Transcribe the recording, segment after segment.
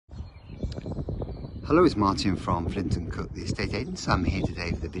Hello, it's Martin from Flint&Cook, the estate agents. I'm here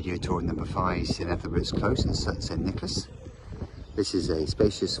today for the video tour number 5 in Ethelberts Close in Sutton, St Nicholas. This is a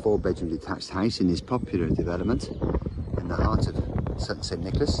spacious 4-bedroom detached house in this popular development in the heart of Sutton, St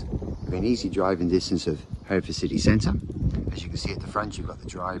Nicholas, within easy driving distance of Hereford city centre. As you can see at the front, you've got the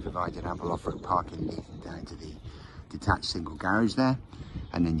drive providing ample off-road parking leading down to the detached single garage there,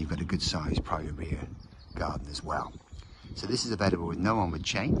 and then you've got a good sized private rear garden as well. So this is available with no onward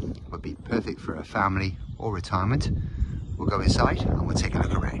chain, would be perfect for a family or retirement. We'll go inside and we'll take a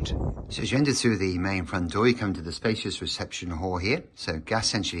look around. So as you enter through the main front door, you come to the spacious reception hall here. So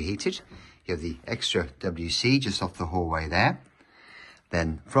gas centrally heated. You have the extra WC just off the hallway there.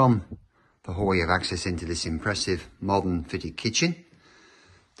 Then from the hall you have access into this impressive modern fitted kitchen.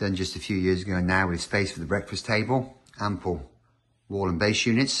 Done just a few years ago now, with space for the breakfast table, ample wall and base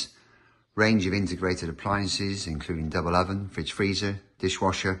units. Range of integrated appliances, including double oven, fridge freezer,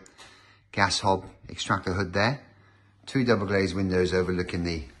 dishwasher, gas hob, extractor hood there. 2 double glazed windows overlooking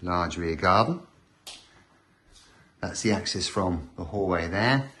the large rear garden. That's the access from the hallway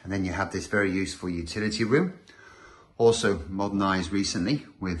there. And then you have this very useful utility room. Also modernised recently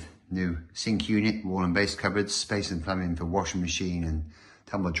with new sink unit, wall and base cupboards, space and plumbing for washing machine and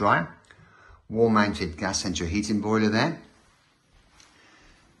tumble dryer. Wall mounted gas central heating boiler there.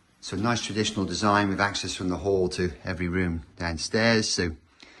 So nice traditional design with access from the hall to every room downstairs. So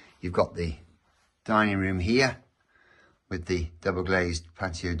you've got the dining room here with the double glazed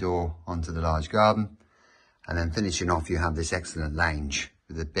patio door onto the large garden. And then finishing off, you have this excellent lounge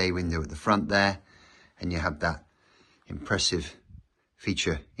with a bay window at the front there. And you have that impressive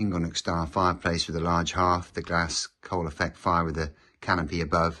feature Inglenook style fireplace with a large hearth, the glass coal effect fire with a canopy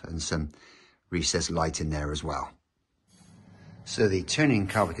above and some recessed light in there as well. So the turning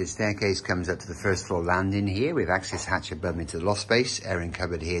carpeted staircase comes up to the first floor landing here with access hatch above me to the loft space, airing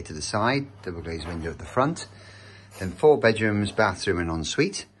cupboard here to the side, double glazed window at the front. Then 4 bedrooms, bathroom and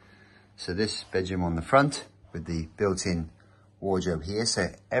ensuite. So this bedroom on the front with the built-in wardrobe here.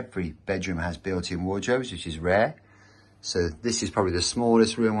 So every bedroom has built-in wardrobes, which is rare. So this is probably the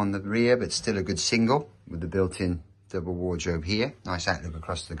smallest room on the rear, but still a good single with the built-in double wardrobe here. Nice outlook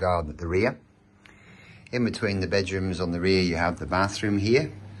across the garden at the rear. In between the bedrooms on the rear, you have the bathroom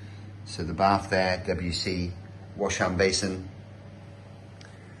here. So the bath there, WC, wash hand basin.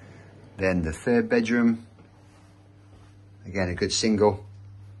 Then the 3rd bedroom. Again, a good single,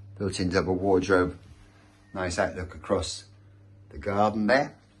 built-in double wardrobe. Nice outlook across the garden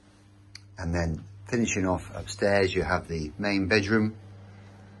there. And then finishing off upstairs, you have the main bedroom.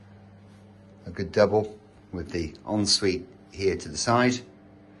 A good double with the ensuite here to the side.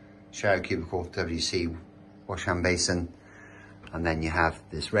 Shower cubicle, WC, wash hand basin, and then you have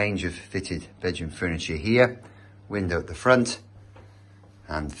this range of fitted bedroom furniture here, window at the front,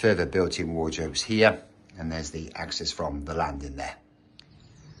 and further built-in wardrobes here, and there's the access from the landing there.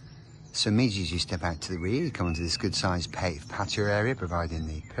 So immediately as you step out to the rear, you come into this good-sized paved patio area, providing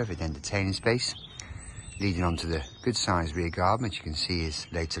the perfect entertaining space, leading onto the good-sized rear garden, which you can see is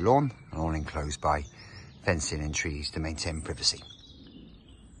laid to lawn, and all enclosed by fencing and trees to maintain privacy.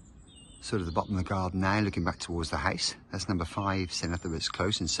 Sort of the bottom of the garden now, looking back towards the house. That's number 5 St Ethelberts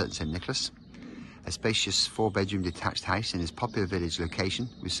Close in Sutton, St Nicholas. A spacious 4-bedroom detached house in this popular village location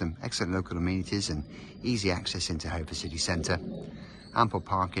with some excellent local amenities and easy access into Hereford city centre. Ample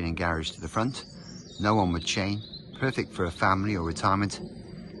parking and garage to the front. No onward chain. Perfect for a family or retirement.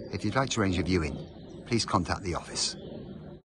 If you'd like to arrange a viewing, please contact the office.